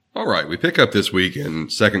All right, we pick up this week in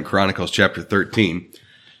 2 Chronicles chapter 13.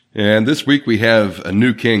 And this week we have a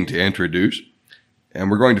new king to introduce.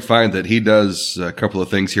 And we're going to find that he does a couple of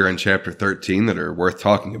things here in chapter 13 that are worth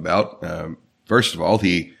talking about. First of all,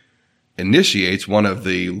 he initiates one of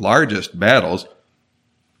the largest battles,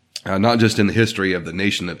 not just in the history of the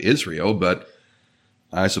nation of Israel, but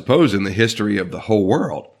I suppose in the history of the whole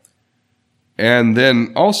world. And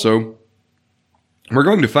then also, we're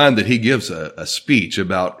going to find that he gives a speech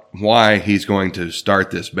about why he's going to start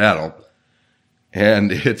this battle.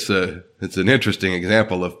 And it's an interesting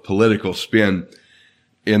example of political spin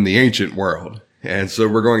in the ancient world. And so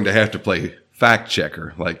we're going to have to play fact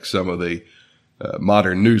checker like some of the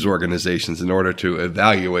modern news organizations in order to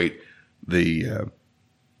evaluate the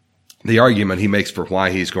argument he makes for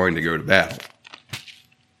why he's going to go to battle.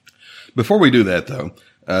 Before we do that, though,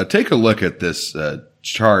 take a look at this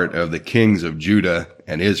chart of the kings of Judah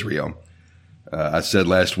and Israel. I said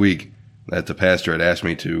last week that the pastor had asked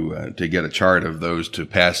me to get a chart of those to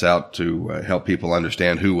pass out to help people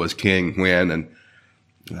understand who was king when and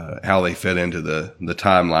how they fit into the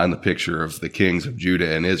timeline, the picture of the kings of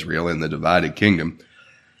Judah and Israel in the divided kingdom.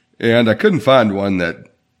 And I couldn't find one that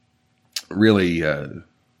really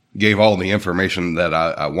gave all the information that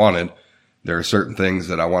I wanted. There are certain things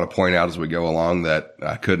that I want to point out as we go along that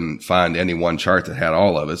I couldn't find any one chart that had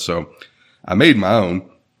all of it. So I made my own.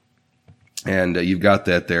 And you've got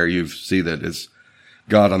that there. You see that it's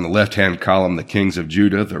got on the left-hand column the kings of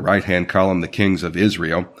Judah, the right-hand column the kings of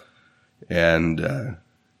Israel. And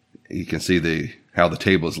you can see how the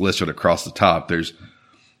table is listed across the top. There's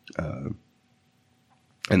in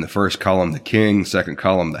the first column the king, second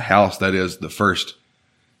column the house. That is the first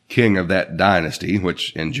king of that dynasty,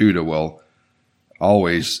 which in Judah will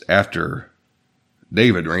always, after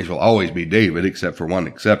David reigns, will always be David, except for one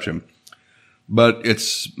exception. But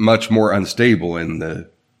it's much more unstable in the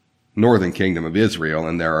northern kingdom of Israel,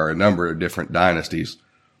 and there are a number of different dynasties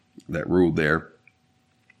that ruled there.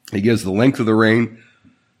 He gives the length of the reign,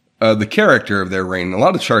 the character of their reign. A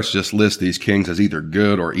lot of charts just list these kings as either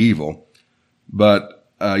good or evil, but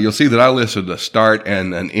you'll see that I listed a start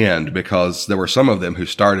and an end because there were some of them who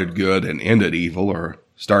started good and ended evil, or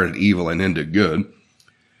started evil and ended good.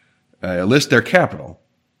 List their capital.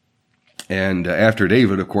 And after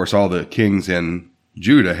David, of course, all the kings in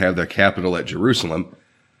Judah have their capital at Jerusalem.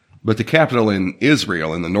 But the capital in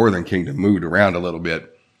Israel, in the northern kingdom, moved around a little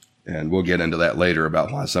bit. And we'll get into that later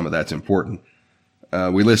about why some of that's important.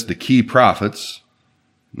 We list the key prophets.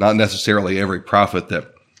 Not necessarily every prophet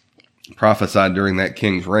that prophesied during that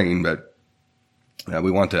king's reign, but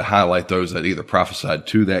we want to highlight those that either prophesied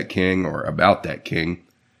to that king or about that king.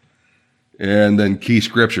 And then key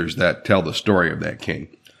scriptures that tell the story of that king.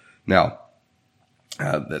 Now,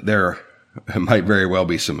 there might very well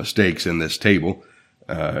be some mistakes in this table.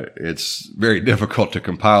 It's very difficult to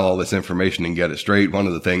compile all this information and get it straight. One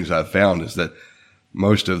of the things I've found is that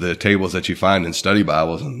most of the tables that you find in study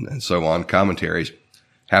Bibles and so on, commentaries,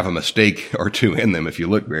 have a mistake or two in them if you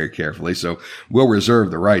look very carefully. So we'll reserve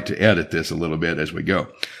the right to edit this a little bit as we go.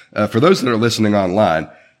 For those that are listening online,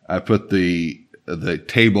 I put the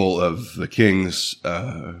table of the kings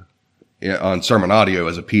on Sermon Audio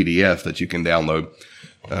as a PDF that you can download.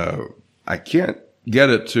 I can't get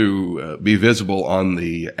it to be visible on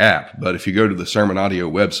the app, but if you go to the Sermon Audio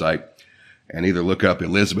website and either look up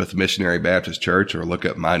Elizabeth Missionary Baptist Church or look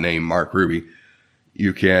up my name, Mark Ruby,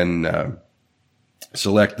 you can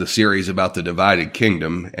select the series about the divided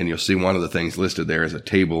kingdom, and you'll see one of the things listed there is a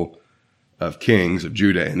table of kings of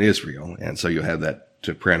Judah and Israel. And so you'll have that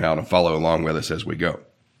to print out and follow along with us as we go.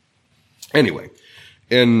 Anyway,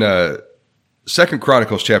 in 2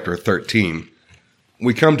 Chronicles chapter 13,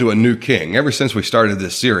 we come to a new king. Ever since we started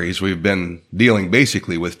this series, we've been dealing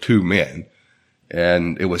basically with two men.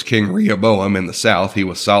 And it was King Rehoboam in the south. He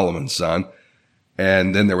was Solomon's son.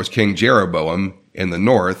 And then there was King Jeroboam in the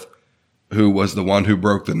north, who was the one who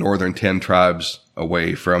broke the northern 10 tribes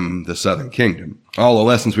away from the southern kingdom. All the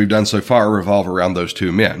lessons we've done so far revolve around those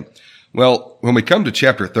two men. Well, when we come to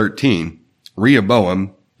chapter 13,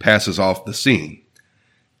 Rehoboam passes off the scene.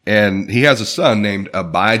 And he has a son named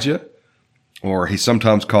Abijah, or he's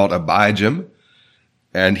sometimes called Abijam,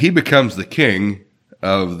 and he becomes the king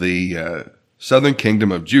of the southern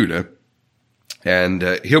kingdom of Judah,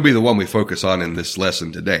 and he'll be the one we focus on in this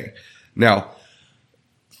lesson today. Now,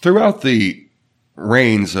 throughout the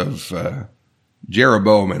reigns of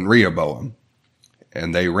Jeroboam and Rehoboam,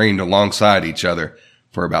 and they reigned alongside each other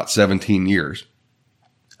for about 17 years,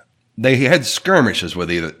 they had skirmishes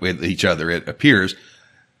with each other, it appears.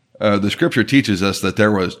 The scripture teaches us that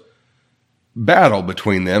there was battle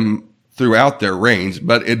between them throughout their reigns,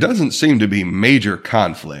 but it doesn't seem to be major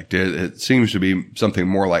conflict. It seems to be something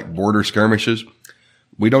more like border skirmishes.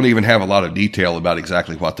 We don't even have a lot of detail about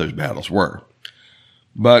exactly what those battles were.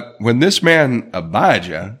 But when this man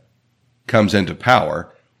Abijah comes into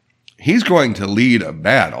power, he's going to lead a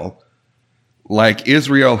battle like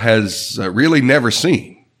Israel has really never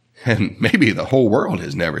seen, and maybe the whole world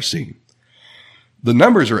has never seen. The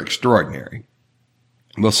numbers are extraordinary.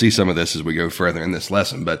 We'll see some of this as we go further in this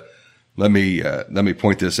lesson, but let me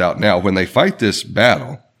point this out now. When they fight this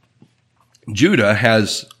battle, Judah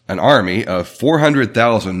has an army of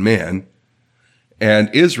 400,000 men,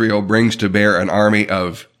 and Israel brings to bear an army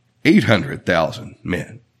of 800,000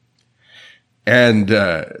 men. And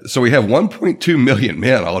so we have 1.2 million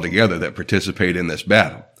men altogether that participate in this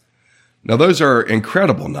battle. Now, those are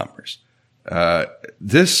incredible numbers.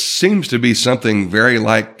 This seems to be something very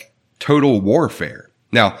like total warfare.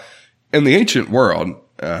 Now, in the ancient world,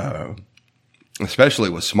 especially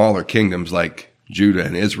with smaller kingdoms like Judah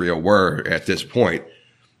and Israel were at this point,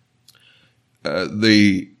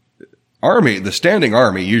 the standing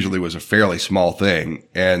army usually was a fairly small thing,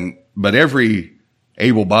 but every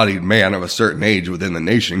able-bodied man of a certain age within the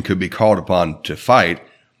nation could be called upon to fight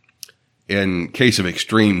in case of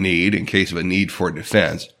extreme need, in case of a need for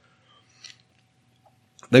defense.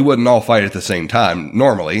 They wouldn't all fight at the same time.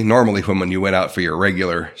 Normally when you went out for your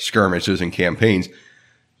regular skirmishes and campaigns,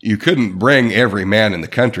 you couldn't bring every man in the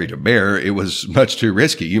country to bear. It was much too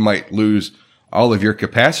risky. You might lose all of your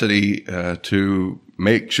capacity to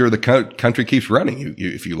make sure the country keeps running.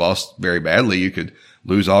 If you lost very badly, you could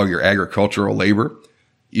lose all your agricultural labor.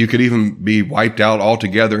 You could even be wiped out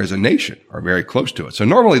altogether as a nation or very close to it. So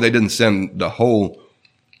normally they didn't send the whole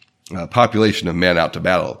population of men out to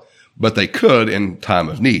battle, but they could in time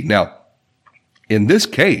of need. Now, in this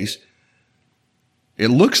case, it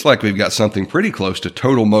looks like we've got something pretty close to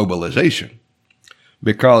total mobilization,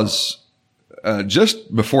 because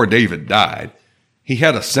just before David died, he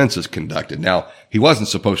had a census conducted. Now, he wasn't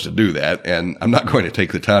supposed to do that, and I'm not going to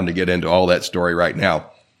take the time to get into all that story right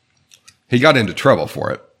now. He got into trouble for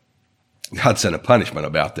it. God sent a punishment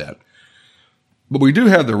about that. But we do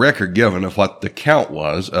have the record given of what the count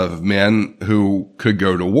was of men who could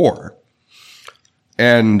go to war.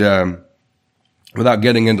 And without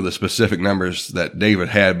getting into the specific numbers that David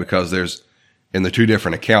had, because in the two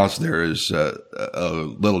different accounts, there is a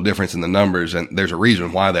little difference in the numbers, and there's a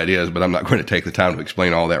reason why that is, but I'm not going to take the time to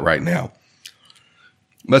explain all that right now.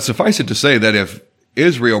 But suffice it to say that if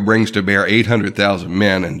Israel brings to bear 800,000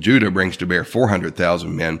 men and Judah brings to bear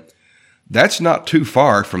 400,000 men, that's not too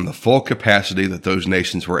far from the full capacity that those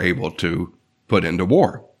nations were able to put into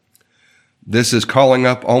war. This is calling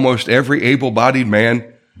up almost every able-bodied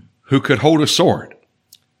man who could hold a sword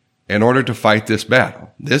in order to fight this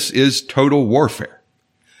battle. This is total warfare.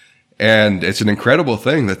 And it's an incredible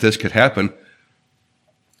thing that this could happen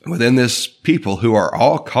within this people who are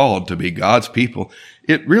all called to be God's people.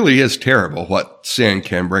 It really is terrible what sin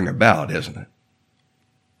can bring about, isn't it?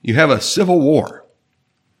 You have a civil war,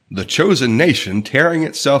 the chosen nation tearing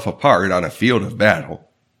itself apart on a field of battle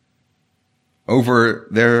over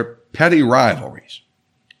their petty rivalries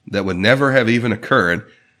that would never have even occurred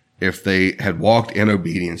if they had walked in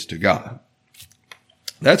obedience to God.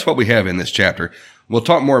 That's what we have in this chapter. We'll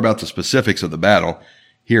talk more about the specifics of the battle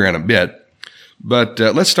here in a bit. But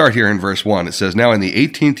let's start here in verse 1. It says, "Now in the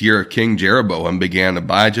 18th year of King Jeroboam began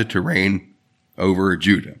Abijah to reign over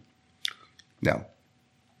Judah." Now,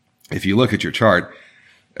 if you look at your chart,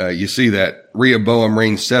 you see that Rehoboam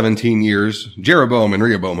reigned 17 years. Jeroboam and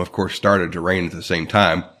Rehoboam, of course, started to reign at the same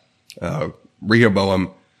time.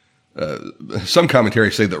 Rehoboam, some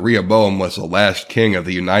commentaries say that Rehoboam was the last king of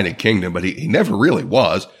the United Kingdom, but he never really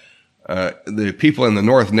was. The people in the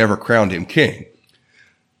north never crowned him king.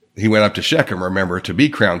 He went up to Shechem, remember, to be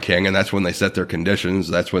crowned king, and that's when they set their conditions.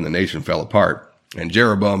 That's when the nation fell apart. And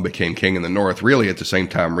Jeroboam became king in the north, really at the same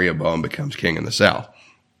time Rehoboam becomes king in the south.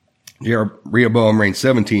 Rehoboam reigned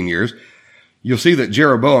 17 years. You'll see that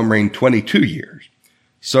Jeroboam reigned 22 years.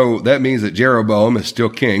 So that means that Jeroboam is still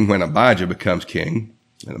king when Abijah becomes king.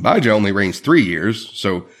 And Abijah only reigns 3 years,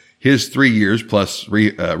 so his 3 years plus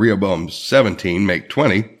Rehoboam's 17 make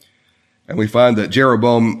 20. And we find that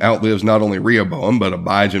Jeroboam outlives not only Rehoboam, but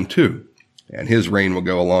Abijah too. And his reign will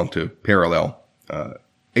go along to parallel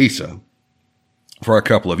Asa for a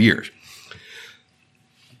couple of years.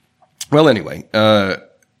 Well, anyway,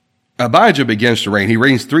 Abijah begins to reign. He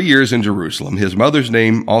reigns 3 years in Jerusalem. His mother's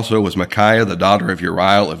name also was Micaiah, the daughter of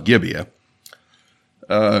Uriel of Gibeah.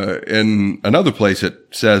 In another place, it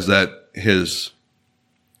says that his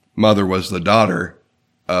mother was the daughter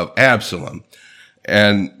of Absalom.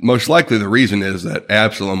 And most likely the reason is that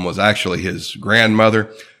Absalom was actually his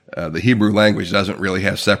grandmother. The Hebrew language doesn't really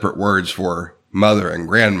have separate words for mother and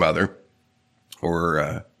grandmother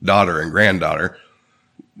or daughter and granddaughter.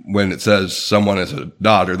 When it says someone is a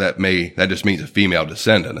daughter, that just means a female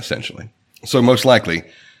descendant, essentially. So most likely,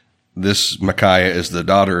 this Micaiah is the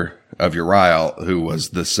daughter of Uriah, who was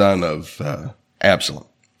the son of Absalom.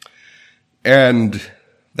 And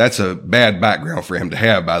that's a bad background for him to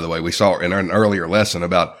have, by the way. We saw in an earlier lesson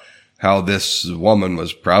about how this woman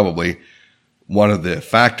was probably one of the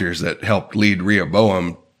factors that helped lead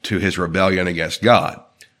Rehoboam to his rebellion against God.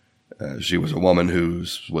 She was a woman who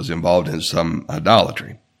was involved in some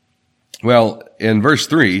idolatry. Well, in verse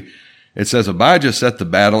 3, it says, Abijah set the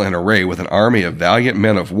battle in array with an army of valiant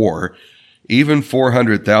men of war, even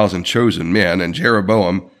 400,000 chosen men, and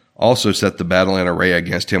Jeroboam also set the battle in array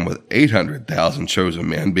against him with 800,000 chosen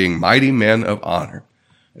men, being mighty men of honor,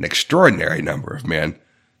 an extraordinary number of men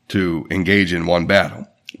to engage in one battle.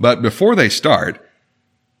 But before they start,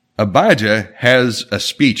 Abijah has a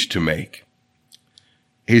speech to make.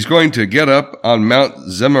 He's going to get up on Mount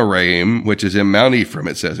Zemaraim, which is in Mount Ephraim,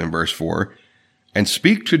 it says in verse 4, and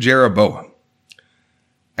speak to Jeroboam.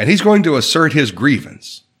 And he's going to assert his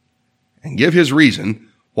grievance and give his reason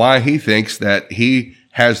why he thinks that he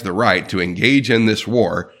has the right to engage in this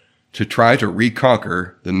war to try to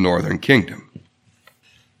reconquer the northern kingdom.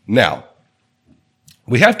 Now,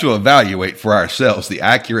 we have to evaluate for ourselves the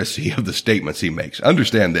accuracy of the statements he makes.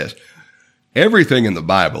 Understand this. Everything in the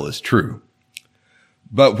Bible is true.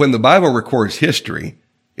 But when the Bible records history,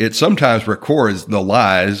 it sometimes records the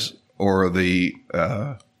lies or the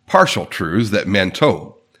partial truths that men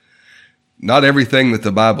told. Not everything that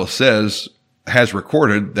the Bible says has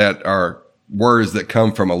recorded that are words that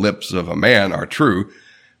come from the lips of a man are true.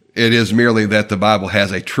 It is merely that the Bible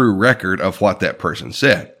has a true record of what that person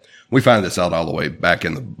said. We find this out all the way back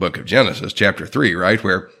in the book of Genesis, chapter 3, right,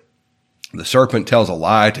 where the serpent tells a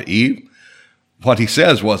lie to Eve. What he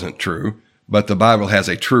says wasn't true, but the Bible has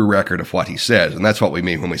a true record of what he says. And that's what we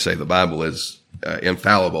mean when we say the Bible is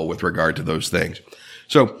infallible with regard to those things.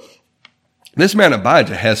 So this man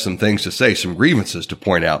Abijah has some things to say, some grievances to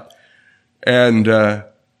point out. And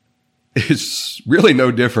it's really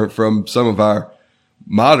no different from some of our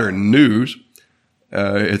modern news.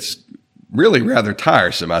 It's really rather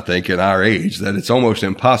tiresome, I think, in our age, that it's almost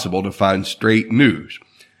impossible to find straight news.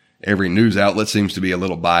 Every news outlet seems to be a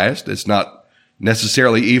little biased. It's not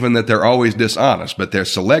necessarily even that they're always dishonest, but they're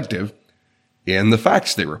selective in the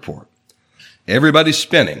facts they report. Everybody's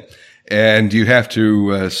spinning, and you have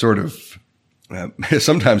to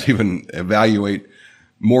sometimes even evaluate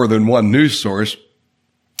more than one news source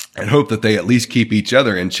and hope that they at least keep each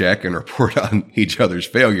other in check and report on each other's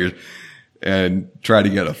failures and try to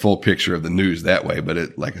get a full picture of the news that way.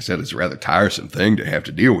 But like I said, it's a rather tiresome thing to have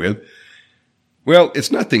to deal with. Well,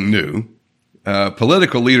 it's nothing new.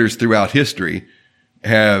 Political leaders throughout history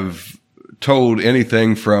have told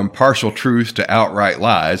anything from partial truths to outright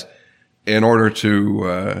lies in order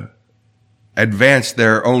to advance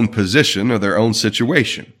their own position or their own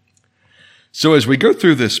situation. So as we go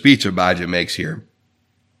through this speech Abijah makes here,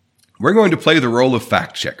 we're going to play the role of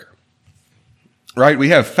fact checker. Right? We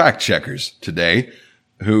have fact checkers today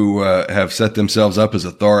who have set themselves up as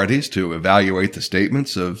authorities to evaluate the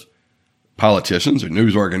statements of politicians or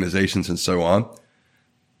news organizations and so on.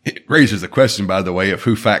 It raises the question, by the way, of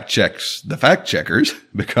who fact checks the fact checkers,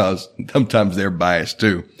 because sometimes they're biased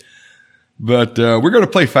too. But we're going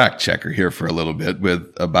to play fact checker here for a little bit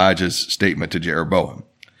with Abijah's statement to Jeroboam.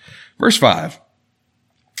 Verse 5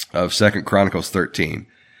 of 2 Chronicles 13.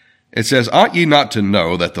 It says, Ought ye not to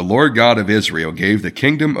know that the Lord God of Israel gave the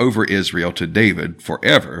kingdom over Israel to David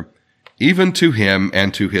forever, even to him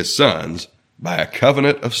and to his sons, by a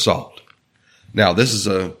covenant of salt? Now, this is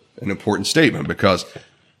an important statement because,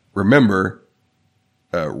 remember,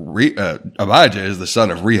 Abijah is the son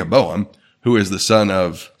of Rehoboam, who is the son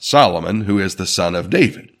of Solomon, who is the son of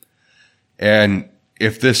David. And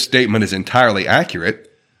if this statement is entirely accurate,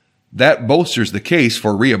 that bolsters the case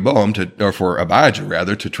for for Abijah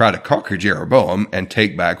rather, to try to conquer Jeroboam and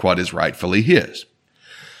take back what is rightfully his.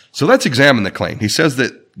 So let's examine the claim. He says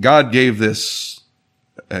that God gave this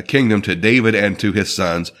kingdom to David and to his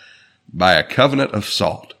sons by a covenant of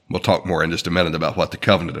salt. We'll talk more in just a minute about what the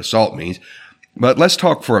covenant of salt means. But let's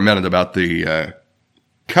talk for a minute about the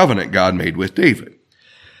covenant God made with David.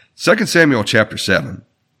 2 Samuel chapter 7.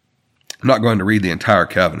 I'm not going to read the entire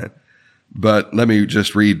covenant, but let me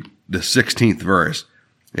just read the 16th verse.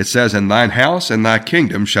 It says, And thine house and thy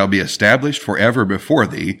kingdom shall be established forever before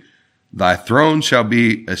thee. Thy throne shall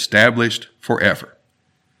be established forever.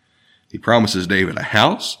 He promises David a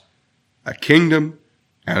house a kingdom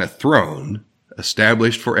and a throne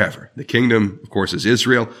established forever. The kingdom, of course, is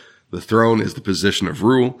Israel. The throne is the position of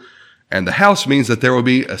rule. And the house means that there will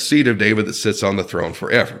be a seed of David that sits on the throne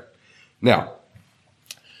forever. Now,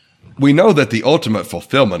 we know that the ultimate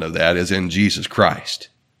fulfillment of that is in Jesus Christ,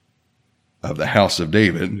 of the house of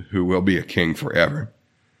David, who will be a king forever.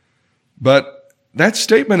 But that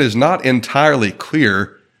statement is not entirely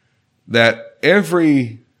clear that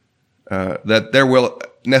that there will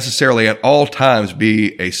necessarily at all times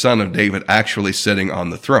be a son of David actually sitting on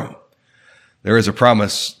the throne. There is a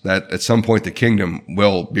promise that at some point the kingdom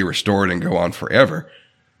will be restored and go on forever.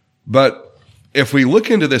 But if we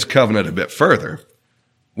look into this covenant a bit further,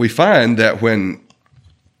 we find that when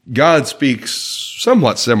God speaks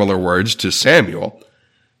somewhat similar words to Samuel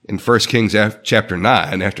in 1 Kings chapter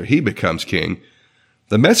 9, after he becomes king,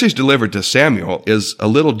 the message delivered to Samuel is a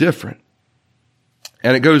little different.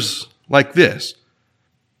 And it goes like this.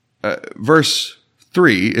 Verse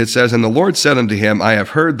 3, it says, "And the Lord said unto him, I have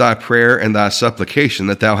heard thy prayer and thy supplication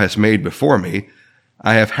that thou hast made before me.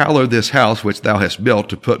 I have hallowed this house which thou hast built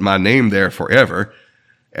to put my name there forever,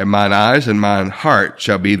 and mine eyes and mine heart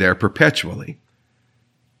shall be there perpetually.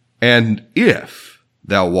 And if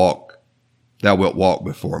thou wilt walk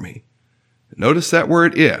before me." Notice that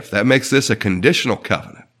word if. That makes this a conditional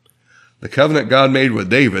covenant. The covenant God made with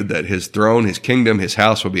David that his throne, his kingdom, his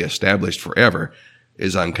house will be established forever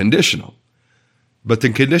is unconditional. But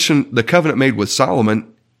the covenant made with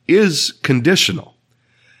Solomon is conditional.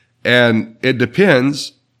 And it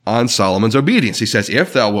depends on Solomon's obedience. He says,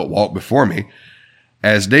 "If thou wilt walk before me,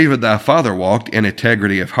 as David thy father walked in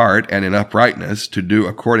integrity of heart and in uprightness, to do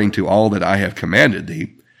according to all that I have commanded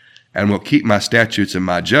thee, and will keep my statutes and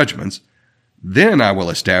my judgments, then I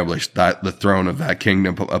will establish the throne of thy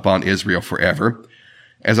kingdom upon Israel forever,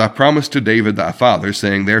 as I promised to David thy father,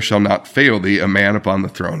 saying, there shall not fail thee a man upon the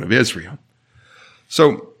throne of Israel."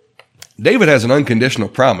 So David has an unconditional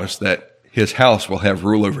promise that his house will have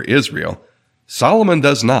rule over Israel. Solomon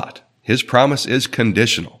does not. His promise is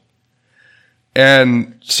conditional.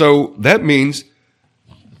 And so that means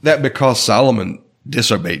that because Solomon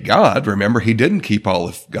disobeyed God, remember, he didn't keep all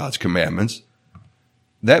of God's commandments,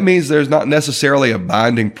 that means there's not necessarily a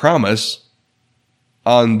binding promise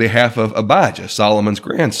on behalf of Abijah, Solomon's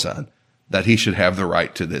grandson, that he should have the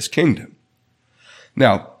right to this kingdom.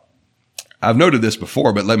 Now, I've noted this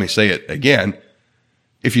before, but let me say it again.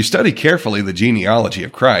 If you study carefully the genealogy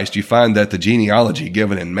of Christ, you find that the genealogy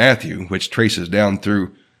given in Matthew, which traces down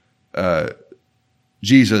through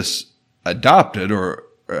Jesus' adopted or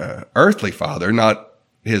earthly father, not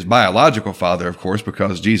his biological father, of course,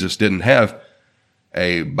 because Jesus didn't have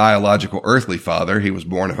a biological earthly father. He was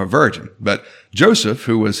born of a virgin. But Joseph,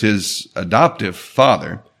 who was his adoptive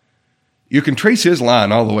father, you can trace his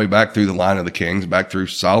line all the way back through the line of the kings, back through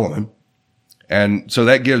Solomon. And so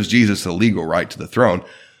that gives Jesus the legal right to the throne.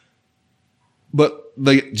 But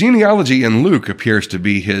the genealogy in Luke appears to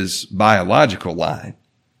be his biological line.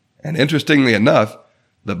 And interestingly enough,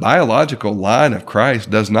 the biological line of Christ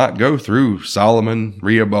does not go through Solomon,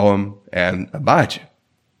 Rehoboam, and Abijah.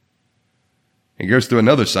 It goes through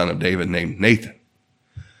another son of David named Nathan.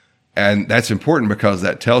 And that's important because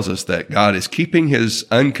that tells us that God is keeping his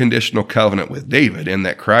unconditional covenant with David in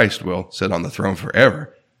that Christ will sit on the throne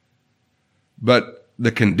forever. But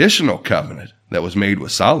the conditional covenant that was made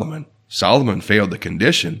with Solomon, Solomon failed the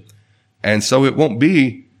condition, and so it won't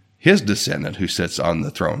be his descendant who sits on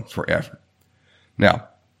the throne forever. Now,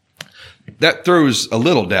 that throws a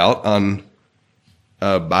little doubt on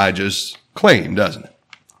Abijah's claim, doesn't it?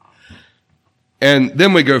 And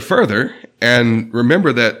then we go further and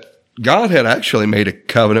remember that God had actually made a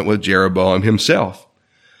covenant with Jeroboam himself.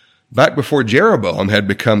 Back before Jeroboam had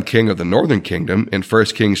become king of the northern kingdom in 1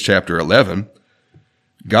 Kings chapter 11,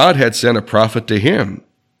 God had sent a prophet to him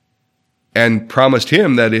and promised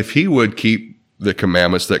him that if he would keep the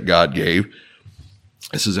commandments that God gave,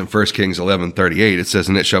 this is in 1 Kings 11:38, it says,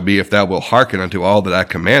 "And it shall be, if thou wilt hearken unto all that I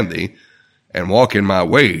command thee, and walk in my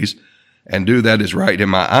ways, and do that is right in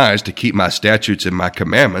my eyes, to keep my statutes and my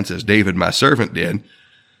commandments, as David my servant did,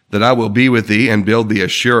 that I will be with thee, and build thee a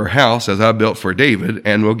sure house, as I built for David,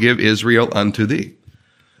 and will give Israel unto thee."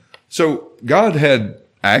 So God had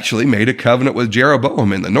actually made a covenant with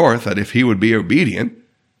Jeroboam in the north, that if he would be obedient,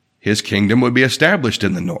 his kingdom would be established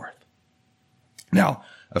in the north. Now,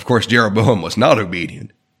 of course, Jeroboam was not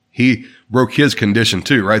obedient. He broke his condition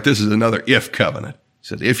too, right? This is another if covenant. He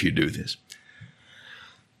said, if you do this.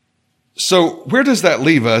 So where does that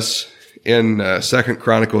leave us in 2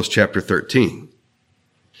 Chronicles chapter 13?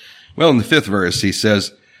 Well, in the 5th verse, he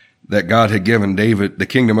says that God had given David the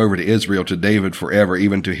kingdom over to Israel, to David forever,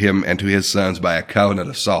 even to him and to his sons by a covenant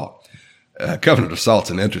of salt. covenant of salt's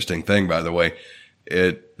an interesting thing, by the way.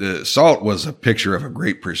 Salt was a picture of a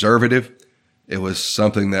great preservative. It was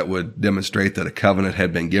something that would demonstrate that a covenant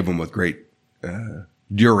had been given with great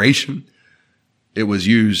duration. It was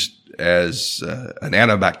used as an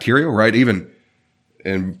antibacterial, right? Even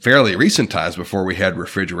in fairly recent times, before we had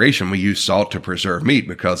refrigeration, we used salt to preserve meat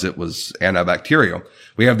because it was antibacterial.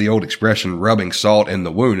 We have the old expression, rubbing salt in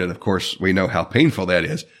the wound, and of course we know how painful that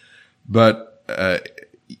is. But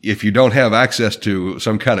if you don't have access to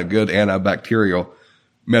some kind of good antibacterial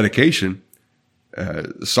medication,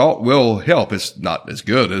 salt will help. It's not as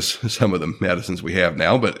good as some of the medicines we have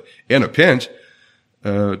now, but in a pinch,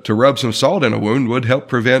 to rub some salt in a wound would help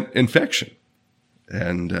prevent infection.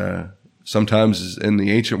 And sometimes in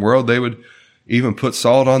the ancient world, they would even put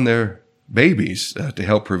salt on their babies to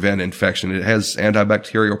help prevent infection. It has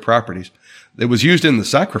antibacterial properties. It was used in the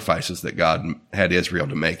sacrifices that God had Israel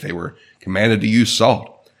to make. They were commanded to use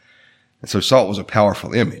salt. And so salt was a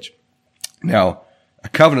powerful image. Now, a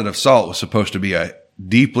covenant of salt was supposed to be a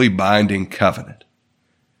deeply binding covenant.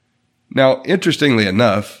 Now, interestingly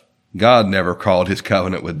enough, God never called his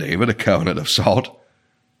covenant with David a covenant of salt.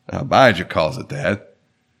 Abijah calls it that.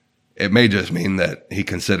 It may just mean that he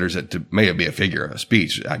considers it to, may be a figure of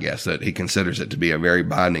speech, I guess, that he considers it to be a very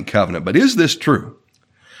binding covenant. But is this true?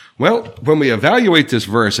 Well, when we evaluate this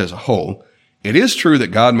verse as a whole, it is true that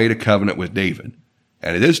God made a covenant with David.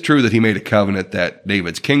 And it is true that he made a covenant that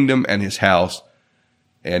David's kingdom and his house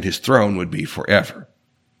and his throne would be forever.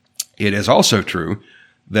 It is also true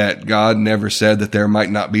that God never said that there might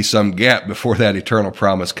not be some gap before that eternal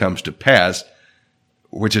promise comes to pass,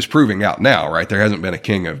 which is proving out now, right? There hasn't been a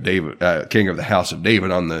king of the house of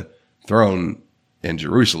David on the throne in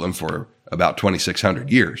Jerusalem for about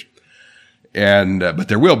 2,600 years. But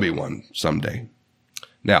there will be one someday.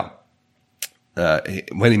 Now,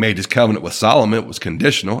 when he made his covenant with Solomon, it was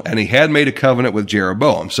conditional, and he had made a covenant with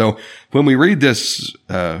Jeroboam. So when we read this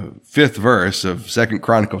fifth verse of 2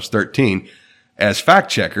 Chronicles 13, as fact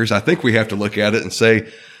checkers, I think we have to look at it and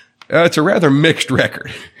say, it's a rather mixed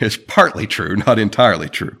record. It's partly true, not entirely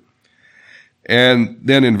true. And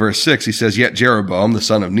then in verse 6, he says, Yet Jeroboam, the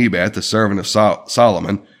son of Nebat, the servant of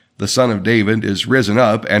Solomon, the son of David, is risen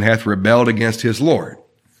up and hath rebelled against his Lord.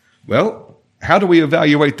 Well, how do we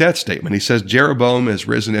evaluate that statement? He says Jeroboam is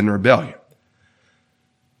risen in rebellion.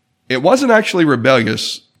 It wasn't actually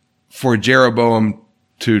rebellious for Jeroboam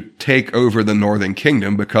to take over the northern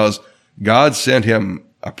kingdom because God sent him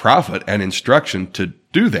a prophet and instruction to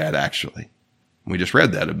do that, actually. We just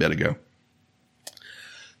read that a bit ago.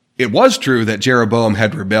 It was true that Jeroboam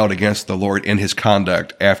had rebelled against the Lord in his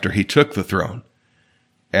conduct after he took the throne.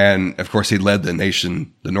 And, of course, he led the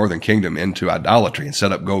nation, the northern kingdom, into idolatry and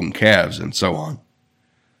set up golden calves and so on.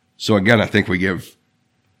 So, again, I think we give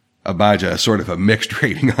Abijah sort of a mixed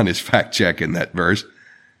rating on his fact check in that verse.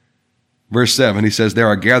 Verse 7, he says, There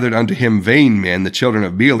are gathered unto him vain men, the children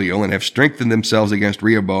of Belial, and have strengthened themselves against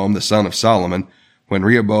Rehoboam, the son of Solomon, when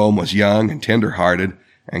Rehoboam was young and tender-hearted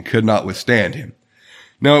and could not withstand him.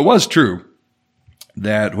 Now, it was true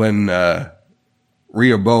that when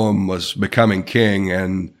Rehoboam was becoming king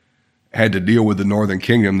and had to deal with the northern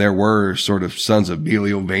kingdom, there were sort of sons of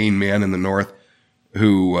Belial, vain men in the north,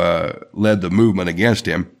 who led the movement against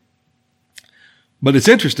him. But it's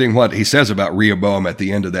interesting what he says about Rehoboam at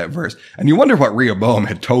the end of that verse. And you wonder what Rehoboam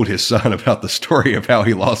had told his son about the story of how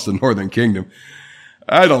he lost the northern kingdom.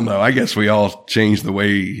 I don't know. I guess we all change the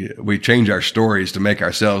way we change our stories to make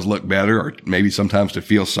ourselves look better, or maybe sometimes to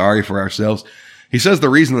feel sorry for ourselves. He says the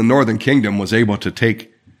reason the northern kingdom was able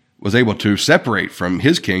to separate from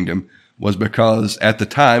his kingdom was because at the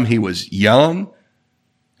time he was young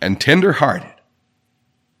and tender-hearted.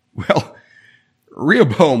 Well,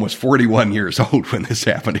 Rehoboam was 41 years old when this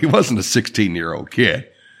happened. He wasn't a 16-year-old kid.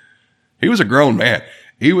 He was a grown man.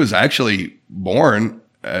 He was actually born,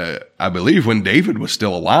 I believe, when David was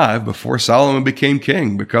still alive before Solomon became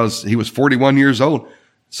king, because he was 41 years old.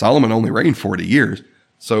 Solomon only reigned 40 years.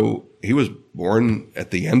 So he was born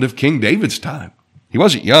at the end of King David's time. He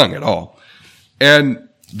wasn't young at all. And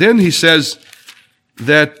then he says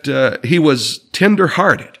that he was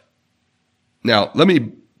tender-hearted. Now, let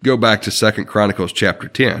me go back to 2 Chronicles chapter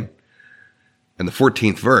 10 and the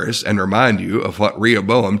 14th verse and remind you of what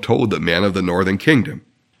Rehoboam told the men of the northern kingdom.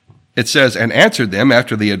 It says, And answered them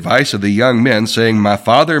after the advice of the young men, saying, My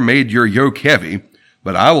father made your yoke heavy,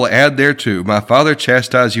 but I will add thereto. My father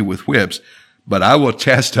chastised you with whips, but I will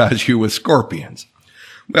chastise you with scorpions.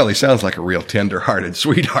 Well, he sounds like a real tender-hearted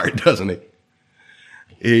sweetheart, doesn't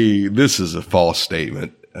he? This is a false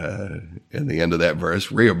statement. In the end of that verse,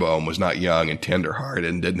 Rehoboam was not young and tender-hearted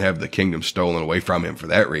and didn't have the kingdom stolen away from him for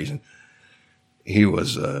that reason. He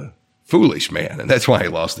was foolish man, and that's why he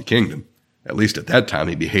lost the kingdom. At least at that time,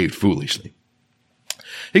 he behaved foolishly.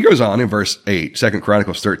 He goes on in verse 8, 2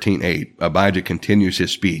 Chronicles 13:8. Abijah continues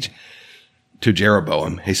his speech to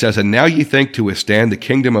Jeroboam. He says, "And now ye think to withstand the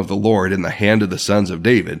kingdom of the Lord in the hand of the sons of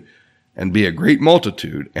David, and be a great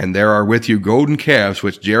multitude, and there are with you golden calves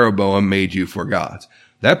which Jeroboam made you for gods."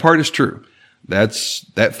 That part is true. That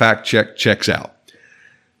fact checks out.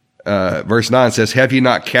 Verse 9 says, "Have ye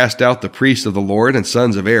not cast out the priests of the Lord and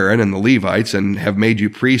sons of Aaron and the Levites, and have made you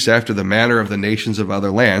priests after the manner of the nations of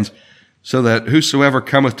other lands, so that whosoever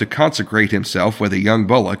cometh to consecrate himself with a young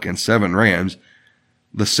bullock and 7 rams,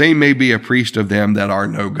 the same may be a priest of them that are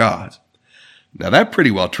no gods." Now that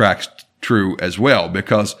pretty well tracks true as well,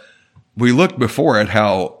 because we looked before at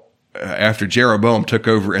how after Jeroboam took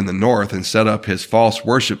over in the north and set up his false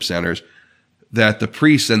worship centers, that the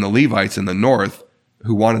priests and the Levites in the north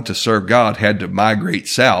who wanted to serve God had to migrate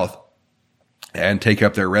south and take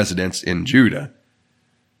up their residence in Judah.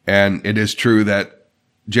 And it is true that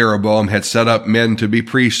Jeroboam had set up men to be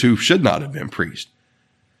priests who should not have been priests.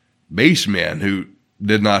 Base men who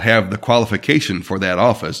did not have the qualification for that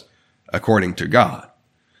office according to God.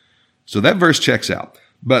 So that verse checks out.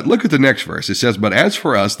 But look at the next verse. It says, "But as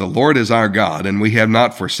for us, the Lord is our God, and we have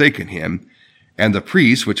not forsaken him. And the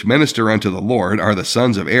priests which minister unto the Lord are the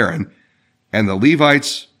sons of Aaron, and the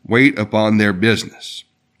Levites wait upon their business.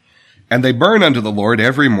 And they burn unto the Lord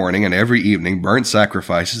every morning and every evening burnt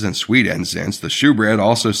sacrifices and sweet incense. The shewbread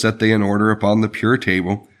also set they in order upon the pure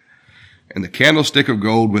table, and the candlestick of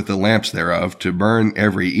gold with the lamps thereof to burn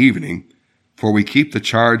every evening. For we keep the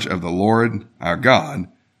charge of the Lord our God,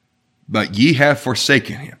 but ye have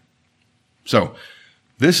forsaken him." So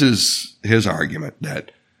this is his argument,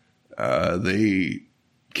 that the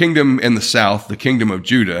kingdom in the south, the kingdom of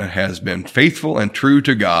Judah, has been faithful and true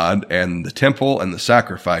to God and the temple and the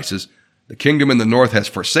sacrifices. The kingdom in the north has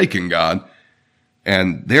forsaken God,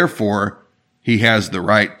 and therefore he has the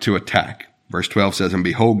right to attack. Verse 12 says, "And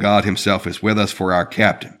behold, God himself is with us for our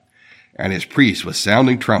captain, and his priests with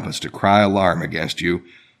sounding trumpets to cry alarm against you.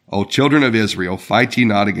 O children of Israel, fight ye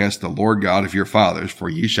not against the Lord God of your fathers, for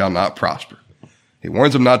ye shall not prosper." He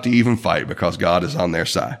warns them not to even fight because God is on their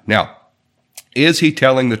side. Now, is he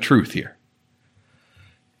telling the truth here?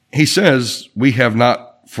 He says, "We have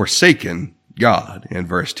not forsaken God," in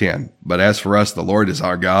verse 10. "But as for us, the Lord is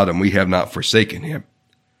our God, and we have not forsaken him."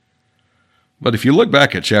 But if you look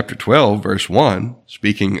back at chapter 12, verse 1,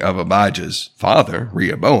 speaking of Abijah's father,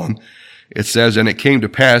 Rehoboam, it says, "And it came to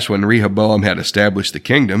pass when Rehoboam had established the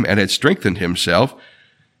kingdom and had strengthened himself,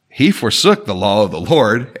 he forsook the law of the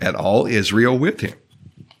Lord, and all Israel with him."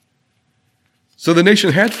 So the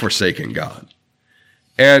nation had forsaken God.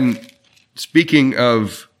 And speaking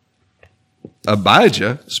of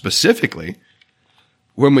Abijah specifically,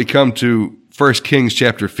 when we come to 1 Kings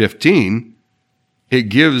chapter 15, it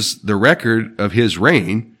gives the record of his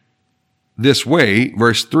reign this way.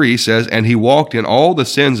 Verse 3 says, "And he walked in all the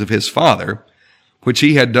sins of his father, which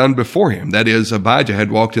he had done before him." That is, Abijah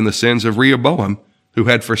had walked in the sins of Rehoboam, who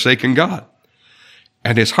had forsaken God.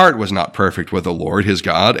 "And his heart was not perfect with the Lord his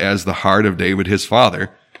God, as the heart of David his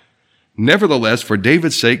father. Nevertheless, for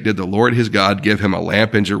David's sake did the Lord his God give him a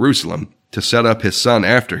lamp in Jerusalem, to set up his son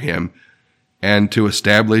after him, and to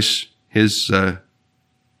establish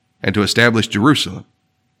Jerusalem."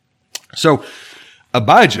 So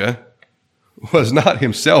Abijah was not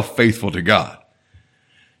himself faithful to God.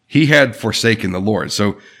 He had forsaken the Lord.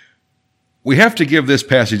 So we have to give this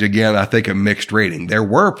passage again, I think, a mixed rating. There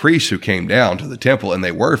were priests who came down to the temple and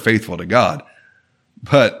they were faithful to God,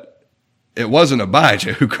 but it wasn't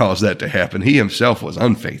Abijah who caused that to happen. He himself was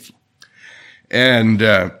unfaithful. And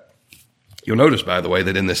you'll notice, by the way,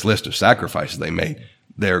 that in this list of sacrifices they made,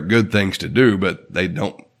 there are good things to do, but they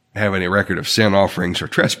don't have any record of sin offerings or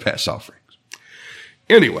trespass offerings.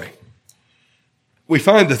 Anyway, we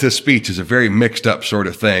find that this speech is a very mixed up sort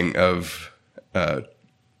of thing of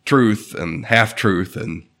truth and half-truth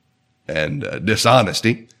and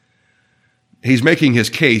dishonesty. He's making his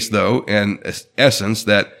case, though, in essence,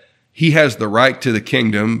 that he has the right to the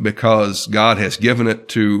kingdom because God has given it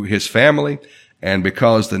to his family and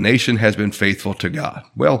because the nation has been faithful to God.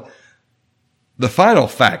 Well, the final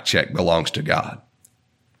fact check belongs to God.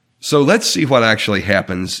 So let's see what actually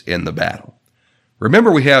happens in the battle.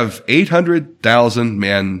 Remember, we have 800,000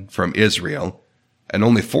 men from Israel and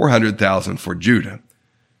only 400,000 for Judah.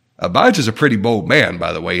 Abijah's a pretty bold man,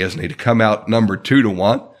 by the way, isn't he, to come out numbered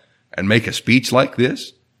 2-1 and make a speech like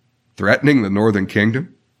this, threatening the northern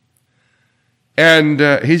kingdom? And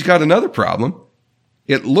he's got another problem.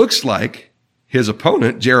 It looks like his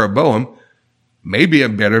opponent, Jeroboam, may be a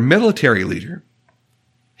better military leader.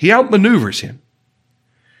 He outmaneuvers him.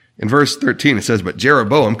 In verse 13, it says, "But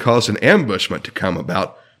Jeroboam caused an ambushment to come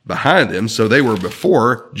about behind them, so they were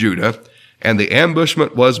before Judah, and the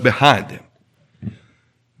ambushment was behind them."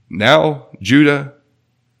 Now Judah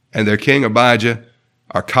and their king Abijah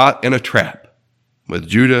are caught in a trap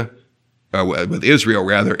with Israel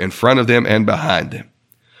in front of them and behind them.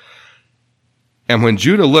 And when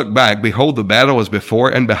Judah looked back, behold, the battle was before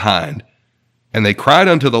and behind, and they cried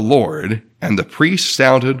unto the Lord, and the priests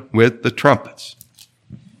sounded with the trumpets.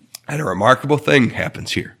 And a remarkable thing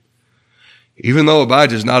happens here. Even though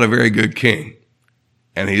Abijah is not a very good king,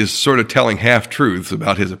 and he is sort of telling half-truths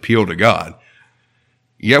about his appeal to God,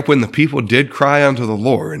 yet when the people did cry unto the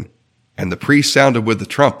Lord, and the priests sounded with the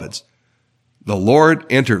trumpets, the Lord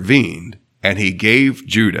intervened, and he gave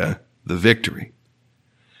Judah the victory.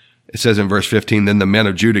 It says in verse 15, "Then the men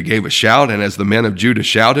of Judah gave a shout, and as the men of Judah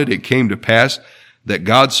shouted, it came to pass that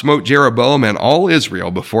God smote Jeroboam and all Israel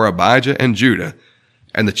before Abijah and Judah,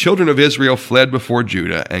 and the children of Israel fled before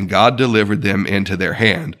Judah, and God delivered them into their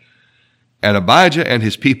hand. And Abijah and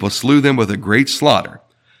his people slew them with a great slaughter.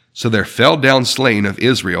 So there fell down slain of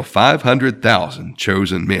Israel 500,000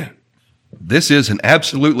 chosen men." This is an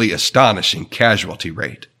absolutely astonishing casualty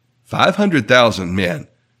rate. 500,000 men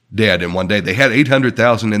dead in one day. They had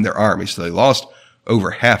 800,000 in their army, so they lost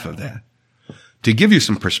over half of that. To give you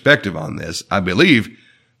some perspective on this, I believe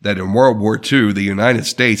that in World War II, the United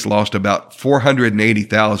States lost about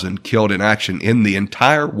 480,000 killed in action in the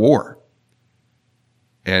entire war.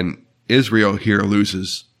 And Israel here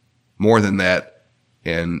loses more than that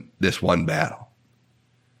in this one battle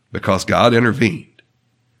because God intervened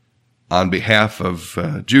on behalf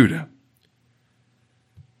of Judah.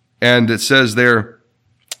 And it says there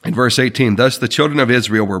in verse 18, "Thus the children of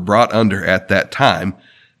Israel were brought under at that time,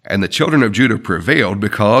 and the children of Judah prevailed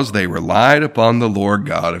because they relied upon the Lord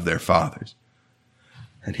God of their fathers."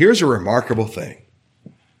 And here's a remarkable thing.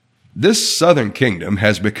 This southern kingdom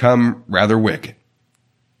has become rather wicked.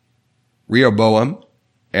 Rehoboam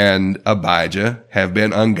and Abijah have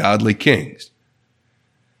been ungodly kings.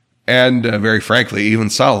 And very frankly, even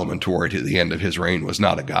Solomon toward the end of his reign was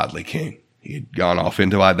not a godly king. He had gone off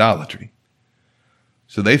into idolatry.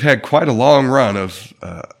 So they've had quite a long run of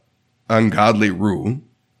ungodly rule.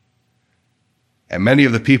 And many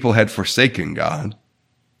of the people had forsaken God.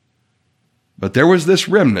 But there was this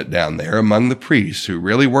remnant down there among the priests who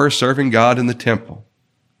really were serving God in the temple.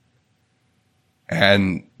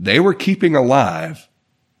 And they were keeping alive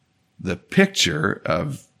the picture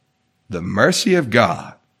of the mercy of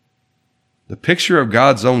God, the picture of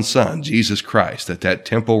God's own Son, Jesus Christ, that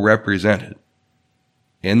temple represented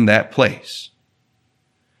in that place.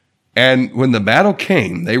 And when the battle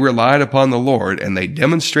came, they relied upon the Lord and they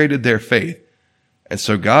demonstrated their faith. And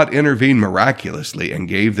so God intervened miraculously and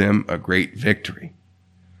gave them a great victory.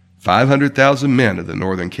 500,000 men of the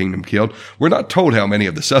northern kingdom killed. We're not told how many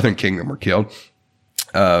of the southern kingdom were killed,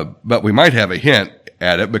 but we might have a hint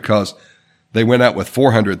at it because they went out with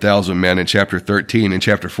 400,000 men in chapter 13. In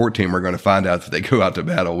chapter 14, we're going to find out that they go out to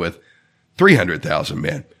battle with 300,000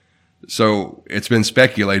 men. So it's been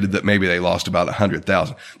speculated that maybe they lost about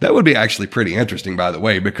 100,000. That would be actually pretty interesting, by the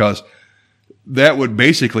way, because that would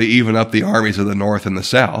basically even up the armies of the north and the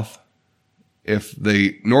south. If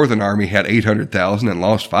the northern army had 800,000 and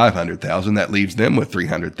lost 500,000, that leaves them with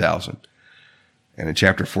 300,000. And in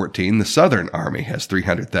chapter 14, the southern army has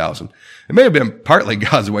 300,000. It may have been partly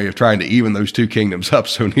God's way of trying to even those two kingdoms up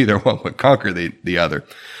so neither one would conquer the other.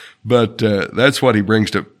 But that's what he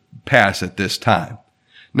brings to pass at this time.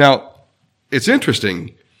 Now, it's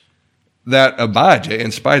interesting that Abijah,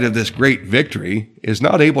 in spite of this great victory, is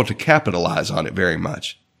not able to capitalize on it very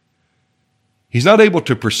much. He's not able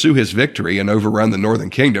to pursue his victory and overrun the northern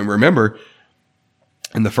kingdom. Remember,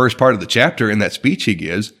 in the first part of the chapter, in that speech he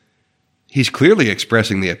gives, he's clearly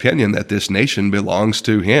expressing the opinion that this nation belongs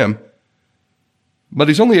to him. But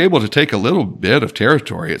he's only able to take a little bit of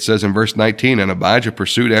territory. It says in verse 19, "And Abijah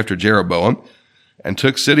pursued after Jeroboam, and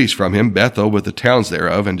took cities from him, Bethel with the towns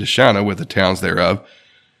thereof, and Deshanah with the towns thereof,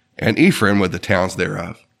 and Ephraim with the towns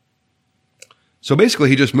thereof." So basically,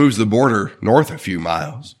 he just moves the border north a few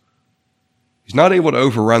miles. He's not able to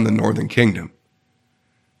overrun the northern kingdom.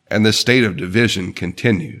 And this state of division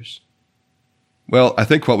continues. Well, I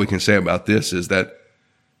think what we can say about this is that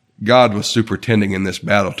God was superintending in this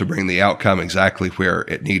battle to bring the outcome exactly where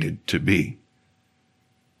it needed to be.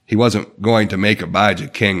 He wasn't going to make Abijah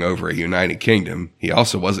king over a united kingdom. He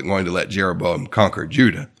also wasn't going to let Jeroboam conquer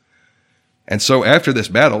Judah. And so after this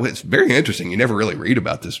battle, it's very interesting. You never really hear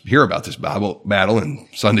about this battle in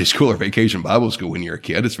Sunday school or vacation Bible school when you're a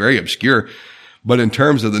kid. It's very obscure. But in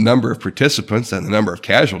terms of the number of participants and the number of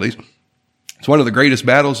casualties, it's one of the greatest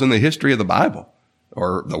battles in the history of the Bible.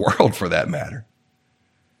 or the world for that matter.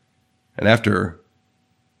 And after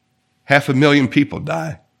 500,000 people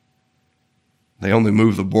die, they only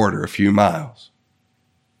move the border a few miles.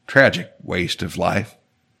 Tragic waste of life.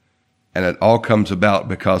 And it all comes about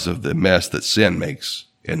because of the mess that sin makes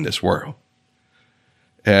in this world.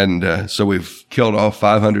 And so we've killed all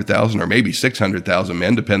 500,000 or maybe 600,000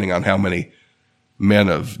 men, depending on how many men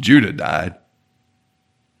of Judah died,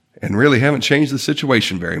 and really haven't changed the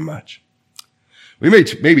situation very much. We may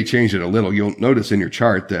maybe change it a little. You'll notice in your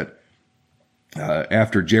chart that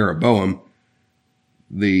after Jeroboam,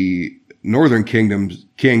 the northern kingdoms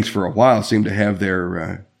kings for a while seem to have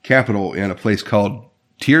their capital in a place called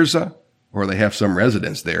Tirzah, or they have some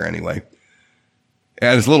residence there anyway.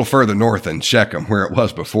 And it's a little further north than Shechem, where it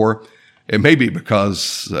was before. It may be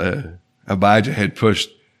because Abijah had pushed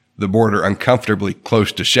the border uncomfortably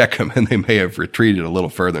close to Shechem, and they may have retreated a little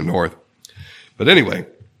further north. But anyway,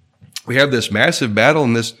 we have this massive battle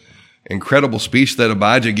and this incredible speech that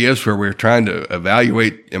Abijah gives where we're trying to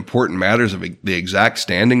evaluate important matters of the exact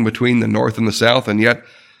standing between the north and the south, and yet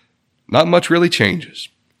not much really changes.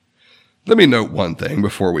 Let me note one thing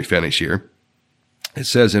before we finish here. It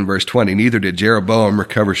says in verse 20, "Neither did Jeroboam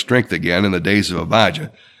recover strength again in the days of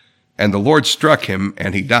Abijah, and the Lord struck him,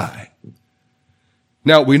 and he died."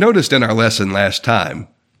 Now, we noticed in our lesson last time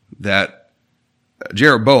that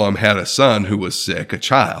Jeroboam had a son who was sick, a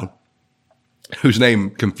child, whose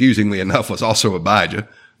name, confusingly enough, was also Abijah,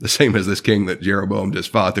 the same as this king that Jeroboam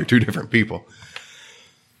just fought. They're two different people.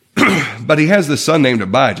 But he has this son named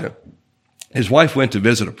Abijah. His wife went to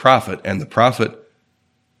visit a prophet, and the prophet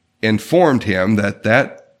informed him that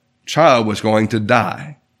that child was going to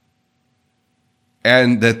die,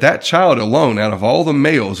 and that that child alone, out of all the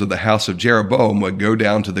males of the house of Jeroboam, would go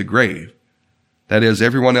down to the grave. That is,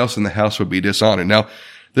 everyone else in the house would be dishonored. Now,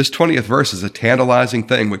 this 20th verse is a tantalizing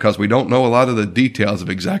thing because we don't know a lot of the details of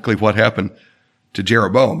exactly what happened to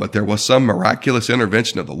Jeroboam, but there was some miraculous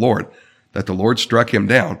intervention of the Lord that the Lord struck him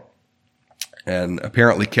down and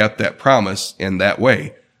apparently kept that promise in that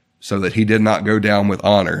way so that he did not go down with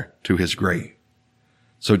honor to his grave.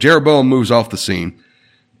 So Jeroboam moves off the scene,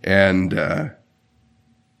 and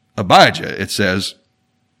Abijah, it says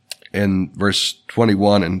in verse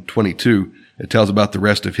 21 and 22, it tells about the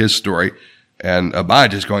rest of his story, and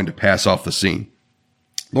Abijah is going to pass off the scene.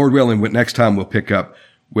 Lord willing, next time we'll pick up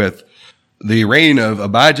with the reign of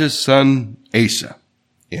Abijah's son Asa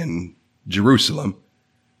in Jerusalem.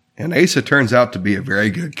 And Asa turns out to be a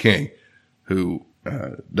very good king who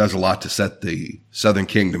does a lot to set the southern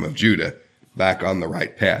kingdom of Judah back on the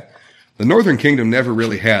right path. The northern kingdom never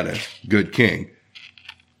really had a good king,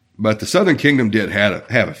 but the southern kingdom did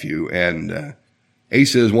have a few, and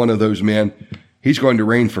Asa is one of those men. He's going to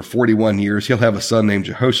reign for 41 years. He'll have a son named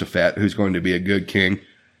Jehoshaphat who's going to be a good king,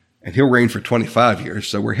 and he'll reign for 25 years.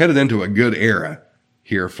 So we're headed into a good era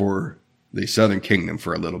here for the southern kingdom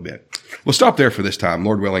for a little bit. We'll stop there for this time.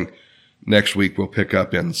 Lord willing, next week we'll pick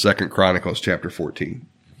up in 2 Chronicles chapter 14.